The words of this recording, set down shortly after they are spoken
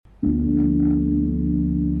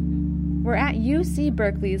We're at UC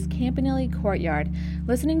Berkeley's Campanile Courtyard,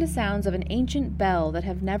 listening to sounds of an ancient bell that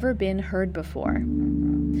have never been heard before.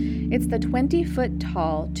 It's the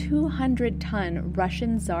 20-foot-tall, 200-ton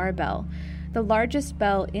Russian Tsar bell, the largest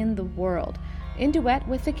bell in the world, in duet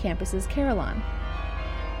with the campus's carillon.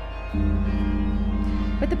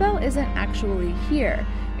 But the bell isn't actually here.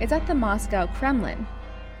 It's at the Moscow Kremlin.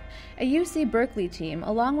 A UC Berkeley team,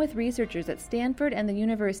 along with researchers at Stanford and the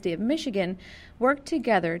University of Michigan, worked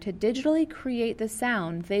together to digitally create the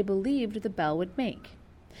sound they believed the bell would make.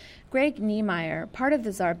 Greg Niemeyer, part of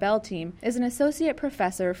the Tsar Bell team, is an associate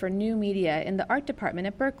professor for new media in the art department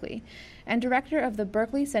at Berkeley and director of the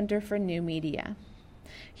Berkeley Center for New Media.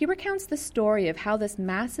 He recounts the story of how this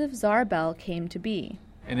massive Tsar bell came to be.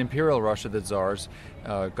 In Imperial Russia, the Tsars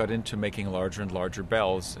got into making larger and larger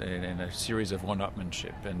bells in a series of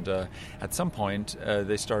one-upmanship. And at some point,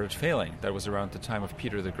 they started failing. That was around the time of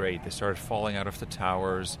Peter the Great. They started falling out of the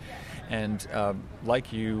towers. And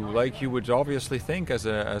like you would obviously think as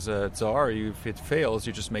a Tsar, if it fails,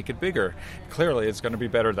 you just make it bigger. Clearly, it's going to be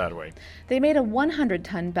better that way. They made a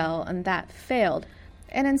 100-ton bell, and that failed.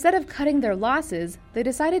 And instead of cutting their losses, they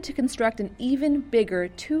decided to construct an even bigger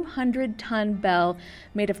 200-ton bell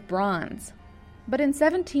made of bronze. But in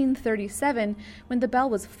 1737, when the bell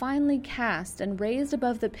was finally cast and raised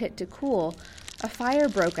above the pit to cool, a fire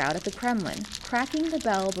broke out at the Kremlin, cracking the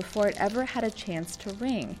bell before it ever had a chance to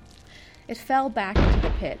ring. It fell back into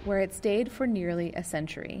the pit, where it stayed for nearly a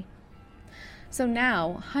century. So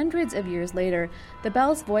now, hundreds of years later, the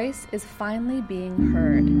bell's voice is finally being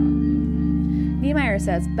heard. Niemeyer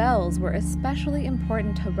says bells were especially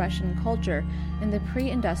important to Russian culture in the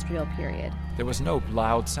pre-industrial period. There was no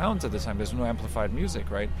loud sounds at the time. There's no amplified music,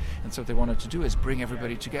 right? And so what they wanted to do is bring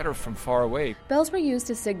everybody together from far away. Bells were used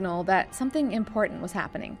to signal that something important was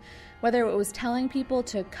happening, whether it was telling people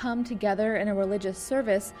to come together in a religious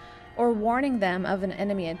service or warning them of an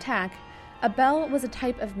enemy attack. A bell was a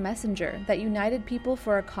type of messenger that united people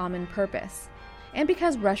for a common purpose. And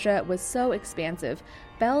because Russia was so expansive,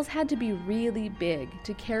 bells had to be really big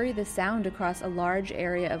to carry the sound across a large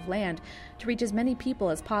area of land to reach as many people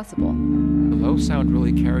as possible. The low sound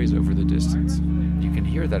really carries over the distance. You can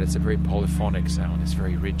hear that it's a very polyphonic sound. It's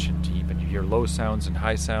very rich and deep, and you hear low sounds and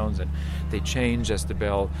high sounds, and they change as the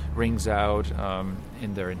bell rings out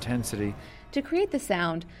in their intensity. To create the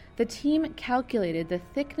sound, the team calculated the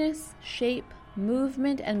thickness, shape,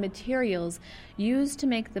 movement, and materials used to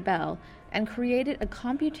make the bell and created a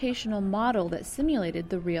computational model that simulated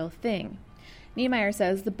the real thing. Niemeyer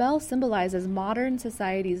says the bell symbolizes modern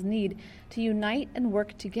society's need to unite and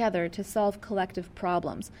work together to solve collective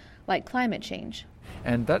problems, like climate change.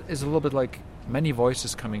 And that is a little bit like many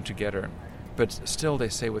voices coming together, but still they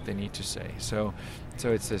say what they need to say. So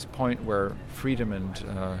it's this point where freedom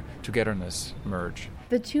and togetherness merge.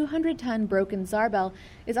 The 200-ton broken Tsar bell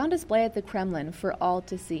is on display at the Kremlin for all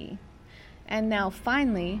to see. And now,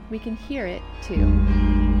 finally, we can hear it, too.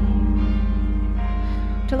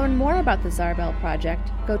 To learn more about the Tsar Bell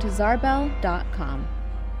project, go to tsarbell.com.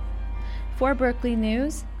 For Berkeley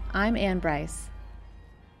News, I'm Ann Bryce.